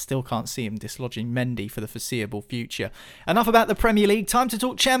I still can't see him dislodging Mendy for the foreseeable future. Enough about the Premier League. Time to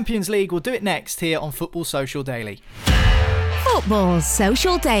talk Champions League. We'll do it next here on Football Social Daily. Football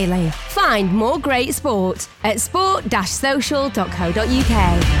Social Daily. Find more great sport at sport-social.co.uk.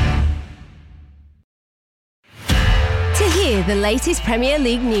 To hear the latest Premier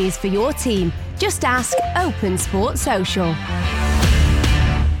League news for your team, just ask Open Sport Social.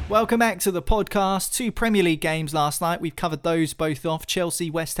 Welcome back to the podcast. 2 Premier League games last night. We've covered those both off. Chelsea,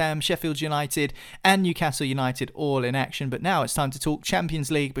 West Ham, Sheffield United and Newcastle United all in action. But now it's time to talk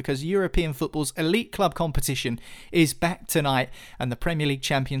Champions League because European football's elite club competition is back tonight and the Premier League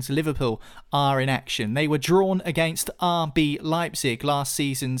champions Liverpool are in action. They were drawn against RB Leipzig, last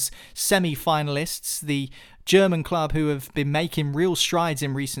season's semi-finalists, the German club who have been making real strides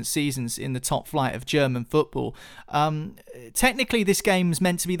in recent seasons in the top flight of German football. Technically, this game's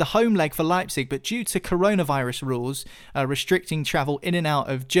meant to be the home leg for Leipzig, but due to coronavirus rules restricting travel in and out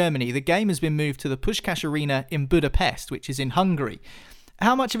of Germany, the game has been moved to the Puskás Arena in Budapest, which is in Hungary.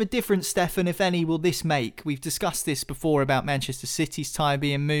 How much of a difference, Stefan, if any, will this make? We've discussed this before about Manchester City's tie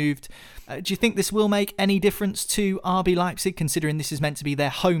being moved. Do you think this will make any difference to RB Leipzig, considering this is meant to be their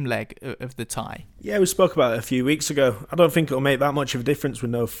home leg of the tie? Yeah, we spoke about it a few weeks ago. I don't think it'll make that much of a difference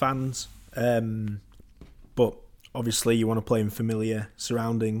with no fans. But obviously you want to play in familiar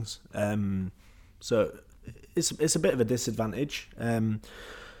surroundings. So it's a bit of a disadvantage.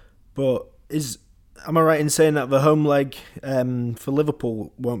 But am I right in saying that the home leg for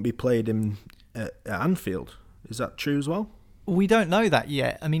Liverpool won't be played at Anfield? Is that true as well? We don't know that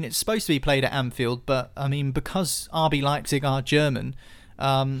yet. I mean, it's supposed to be played at Anfield, but I mean, because RB Leipzig are German,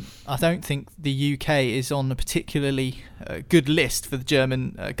 I don't think the UK is on a particularly good list for the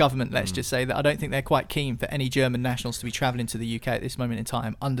German government, let's just say that. I don't think they're quite keen for any German nationals to be travelling to the UK at this moment in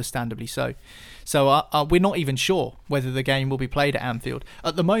time, understandably so. So we're not even sure whether the game will be played at Anfield.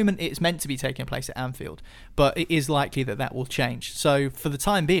 At the moment, it's meant to be taking place at Anfield, but it is likely that that will change. So for the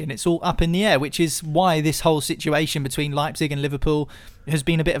time being, it's all up in the air, which is why this whole situation between Leipzig and Liverpool has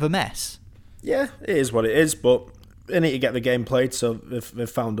been a bit of a mess. Yeah, it is what it is, but they need to get the game played, so they've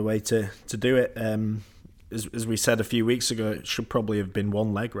found a way to do it. As we said a few weeks ago, it should probably have been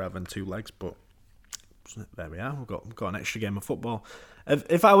one leg rather than two legs, but there we are. We've got an extra game of football.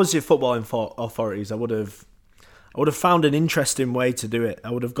 If I was your football authorities, I would have found an interesting way to do it.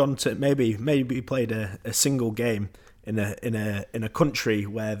 I would have gone to maybe played a single game in a country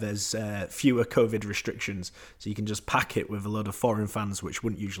where there's fewer COVID restrictions, so you can just pack it with a load of foreign fans which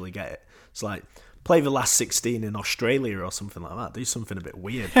wouldn't usually get it. It's like play the last 16 in Australia or something like that. Do something a bit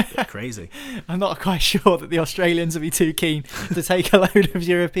weird, a bit crazy. I'm not quite sure that the Australians would be too keen to take a load of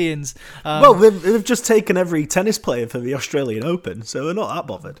Europeans. Well, they've just taken every tennis player for the Australian Open, so they're not that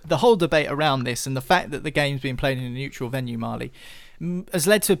bothered. The whole debate around this and the fact that the game's been played in a neutral venue, Marley, has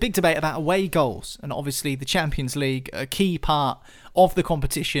led to a big debate about away goals. And obviously the Champions League, a key part of the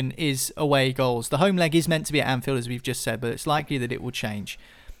competition is away goals. The home leg is meant to be at Anfield, as we've just said, but it's likely that it will change.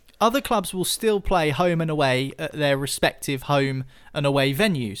 Other clubs will still play home and away at their respective home and away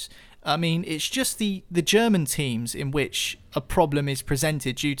venues. I mean, it's just the German teams in which a problem is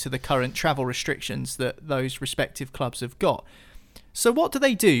presented due to the current travel restrictions that those respective clubs have got. So what do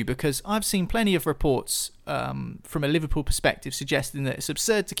they do? Because I've seen plenty of reports from a Liverpool perspective suggesting that it's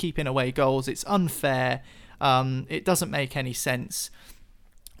absurd to keep in away goals, it's unfair, it doesn't make any sense.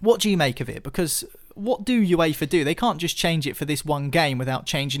 What do you make of it? Because what do UEFA do? They can't just change it for this one game without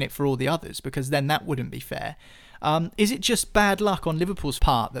changing it for all the others, because then that wouldn't be fair. Is it just bad luck on Liverpool's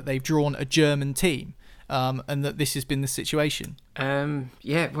part that they've drawn a German team and that this has been the situation?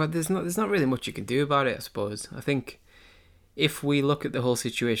 Yeah, well, there's not really much you can do about it, I suppose. I think if we look at the whole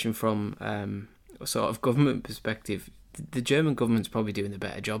situation from a sort of government perspective, the German government's probably doing a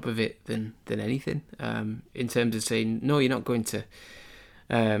better job of it than anything, in terms of saying, no, you're not going to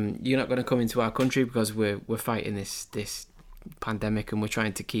come into our country because we're fighting this pandemic and we're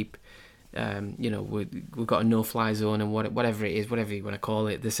trying to keep, we've got a no-fly zone and whatever it is, whatever you want to call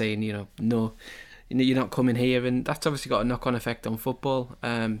it. They're saying, no, you're not coming here, and that's obviously got a knock-on effect on football.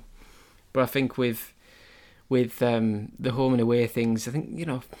 But I think with the home and away things, I think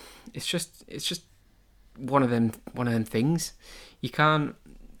it's just one of them things. You can't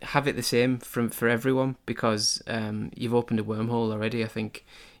have it the same for everyone because you've opened a wormhole already. I think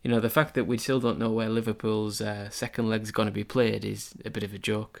the fact that we still don't know where Liverpool's second leg's going to be played is a bit of a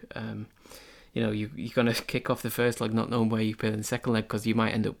joke. You're going to kick off the first leg not knowing where you play in the second leg because you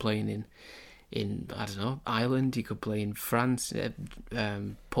might end up playing in I don't know, Ireland. You could play in France,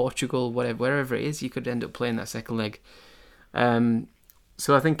 Portugal, wherever it is. You could end up playing that second leg.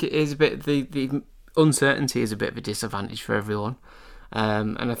 So I think it is a bit the uncertainty is a bit of a disadvantage for everyone.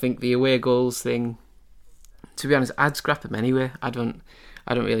 And I think the away goals thing, to be honest, I'd scrap them anyway. I don't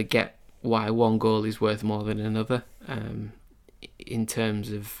really get why one goal is worth more than another. In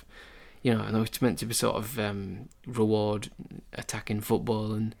terms of, I know it's meant to be sort of reward attacking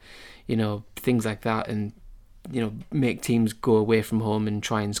football and things like that, and make teams go away from home and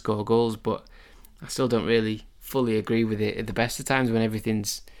try and score goals. But I still don't really fully agree with it at the best of times when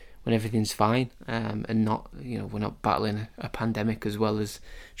everything's fine, and not we're not battling a pandemic as well as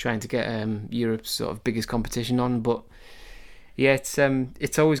trying to get Europe's sort of biggest competition on. But yeah,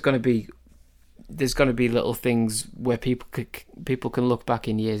 it's always going to be, there's going to be little things where people can look back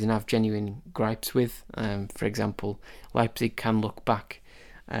in years and have genuine gripes with. For example, Leipzig can look back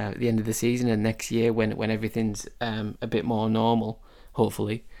at the end of the season and next year when everything's a bit more normal,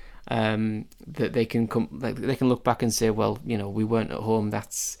 hopefully. That they can look back and say, well, we weren't at home.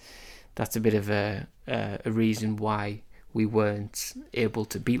 That's a bit of a reason why we weren't able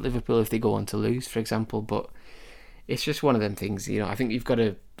to beat Liverpool if they go on to lose, for example. But it's just one of them things. I think you've got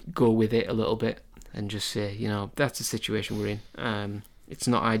to go with it a little bit and just say, that's the situation we're in. It's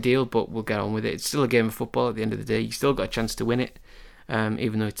not ideal, but we'll get on with it. It's still a game of football at the end of the day. You still got a chance to win it,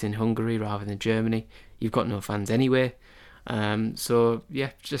 even though it's in Hungary rather than Germany. You've got no fans anyway. So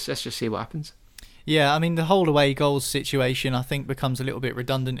yeah, let's just see what happens. Yeah, I mean, the whole away goals situation, I think, becomes a little bit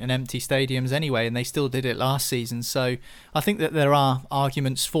redundant in empty stadiums anyway, and they still did it last season. So I think that there are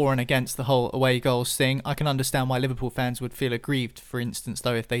arguments for and against the whole away goals thing. I can understand why Liverpool fans would feel aggrieved, for instance,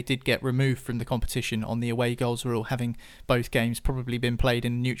 though, if they did get removed from the competition on the away goals rule, having both games probably been played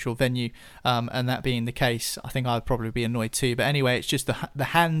in a neutral venue, and that being the case, I think I'd probably be annoyed too. But anyway, it's just the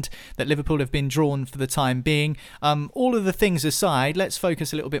hand that Liverpool have been drawn for the time being. All of the things aside, let's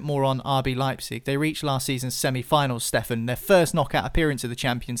focus a little bit more on RB Leipzig. They reached last season's semi-finals, Stefan, their first knockout appearance of the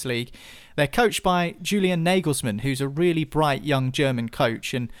Champions League. They're coached by Julian Nagelsmann, who's a really bright young German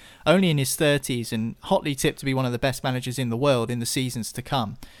coach and only in his 30s and hotly tipped to be one of the best managers in the world in the seasons to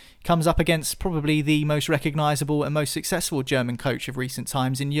come. Comes up against probably the most recognisable and most successful German coach of recent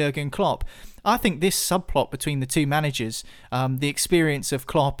times in Jurgen Klopp. I think this subplot between the two managers, the experience of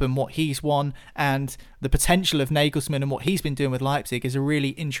Klopp and what he's won, and the potential of Nagelsmann and what he's been doing with Leipzig is a really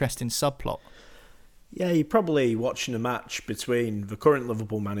interesting subplot. Yeah, you're probably watching a match between the current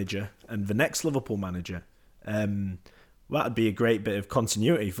Liverpool manager and the next Liverpool manager. That'd be a great bit of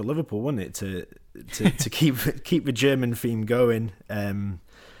continuity for Liverpool, wouldn't it? To keep the German theme going.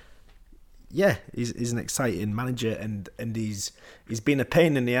 Yeah, he's an exciting manager, and he's been a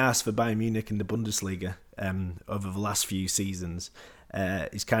pain in the ass for Bayern Munich in the Bundesliga over the last few seasons.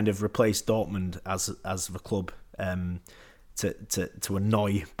 He's kind of replaced Dortmund as the club. To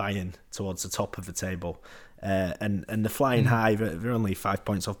annoy Bayern towards the top of the table, and they're flying high. They're only 5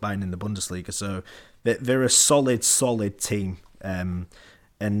 points off Bayern in the Bundesliga, so they're a solid team.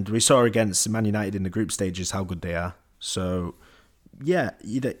 And we saw against Man United in the group stages how good they are. So yeah,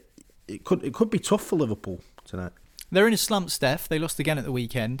 it could be tough for Liverpool tonight. They're in a slump, Steph. They lost again at the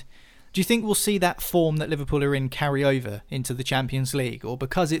weekend. Do you think we'll see that form that Liverpool are in carry over into the Champions League? Or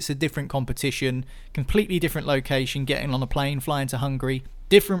because it's a different competition, completely different location, getting on a plane, flying to Hungary,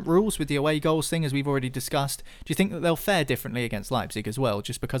 different rules with the away goals thing, as we've already discussed, do you think that they'll fare differently against Leipzig as well,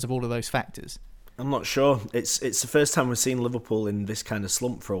 just because of all of those factors? I'm not sure. It's the first time we've seen Liverpool in this kind of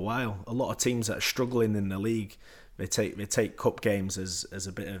slump for a while. A lot of teams that are struggling in the league, they take cup games as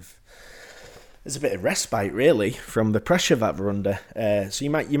a bit of respite, really, from the pressure that they're under. So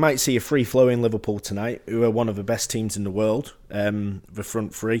you might see a free-flowing Liverpool tonight, who are one of the best teams in the world. The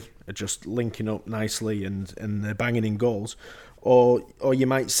front three are just linking up nicely and they're banging in goals. Or you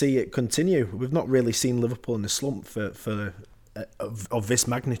might see it continue. We've not really seen Liverpool in the slump of this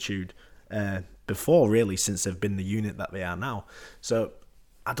magnitude before, really, since they've been the unit that they are now. So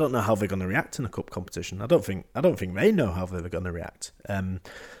I don't know how they're going to react in a cup competition. I don't think they know how they're going to react.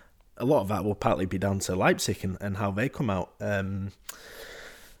 A lot of that will partly be down to Leipzig and how they come out.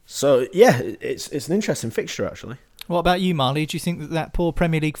 So yeah, it's an interesting fixture actually. What about you, Marley? Do you think that poor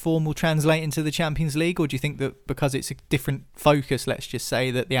Premier League form will translate into the Champions League, or do you think that because it's a different focus, let's just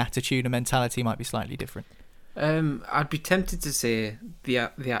say, that the attitude and mentality might be slightly different? I'd be tempted to say the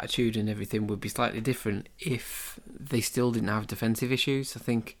attitude and everything would be slightly different if they still didn't have defensive issues. I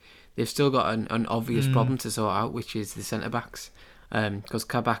think they've still got an obvious problem to sort out, which is the centre-backs. Because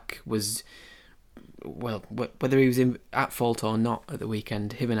Kabak was, well, whether he was at fault or not at the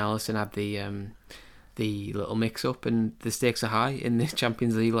weekend, him and Alisson had the little mix-up, and the stakes are high in the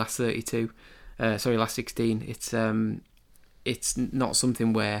Champions League last 16. It's not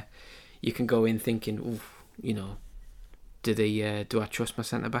something where you can go in thinking, do I trust my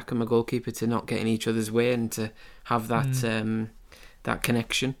centre-back and my goalkeeper to not get in each other's way and to have that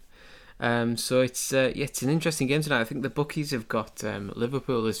connection. So it's an interesting game tonight. I think the bookies have got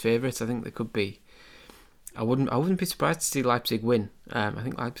Liverpool as favourites. I think they could be. I wouldn't be surprised to see Leipzig win. I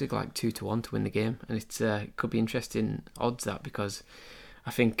think Leipzig like 2-1 to win the game, and it could be interesting odds that, because I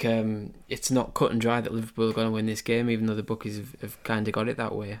think it's not cut and dry that Liverpool are going to win this game, even though the bookies have kind of got it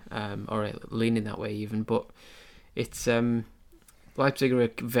that way, or leaning that way even. But it's Leipzig are a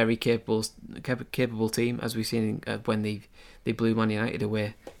very capable team, as we've seen when they blew Man United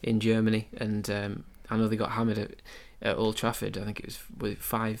away in Germany, and I know they got hammered at Old Trafford. I think it was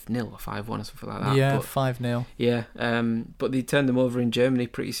 5-0 or 5-1 or something like that. Yeah, 5-0. Yeah, but they turned them over in Germany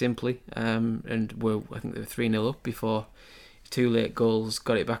pretty simply, and I think they were 3-0 up before two late goals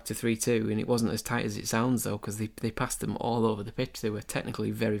got it back to 3-2, and it wasn't as tight as it sounds though, because they passed them all over the pitch. They were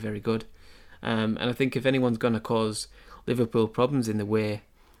technically very, very good, and I think if anyone's going to cause Liverpool problems in the way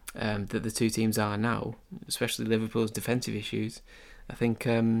that the two teams are now, especially Liverpool's defensive issues, I think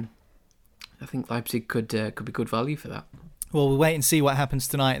Leipzig could be good value for that. Well, we'll wait and see what happens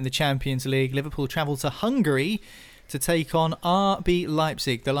tonight in the Champions League. Liverpool travel to Hungary to take on RB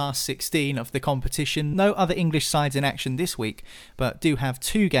Leipzig, the last 16 of the competition. No other English sides in action this week, but do have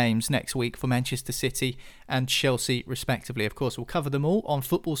 2 games next week for Manchester City and Chelsea, respectively. Of course, we'll cover them all on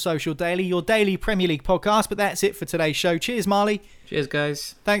Football Social Daily, your daily Premier League podcast. But that's it for today's show. Cheers, Marley. Cheers,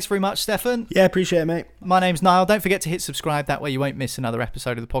 guys. Thanks very much, Stefan. Yeah, appreciate it, mate. My name's Niall. Don't forget to hit subscribe. That way you won't miss another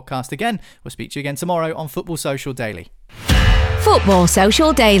episode of the podcast again. We'll speak to you again tomorrow on Football Social Daily. Football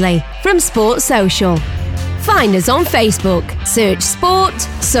Social Daily from Sports Social. Find us on Facebook. Search Sport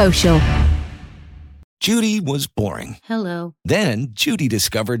Social. Judy was boring. Hello. Then Judy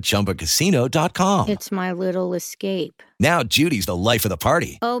discovered ChumbaCasino.com. It's my little escape. Now Judy's the life of the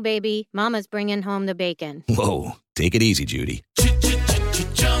party. Oh, baby, mama's bringing home the bacon. Whoa, take it easy, Judy.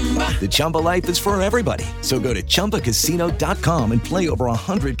 The Chumba life is for everybody. So go to ChumbaCasino.com and play over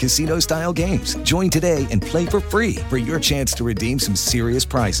 100 casino-style games. Join today and play for free for your chance to redeem some serious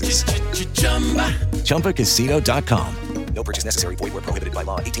prizes. ChumbaCasino.com. No purchase necessary. Void where prohibited by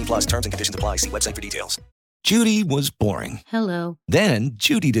law. 18 plus terms and conditions apply. See website for details. Judy was boring. Hello. Then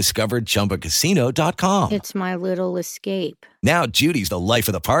Judy discovered ChumbaCasino.com. It's my little escape. Now Judy's the life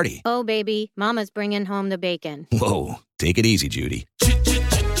of the party. Oh, baby, mama's bringing home the bacon. Whoa, take it easy, Judy.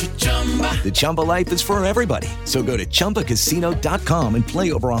 The Chumba life is for everybody. So go to ChumbaCasino.com and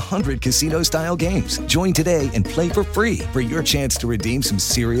play over 100 casino-style games. Join today and play for free for your chance to redeem some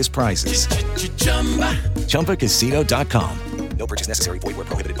serious prizes. ChumbaCasino.com. No purchase necessary. Void where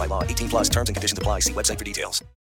prohibited by law. 18 plus terms and conditions apply. See website for details.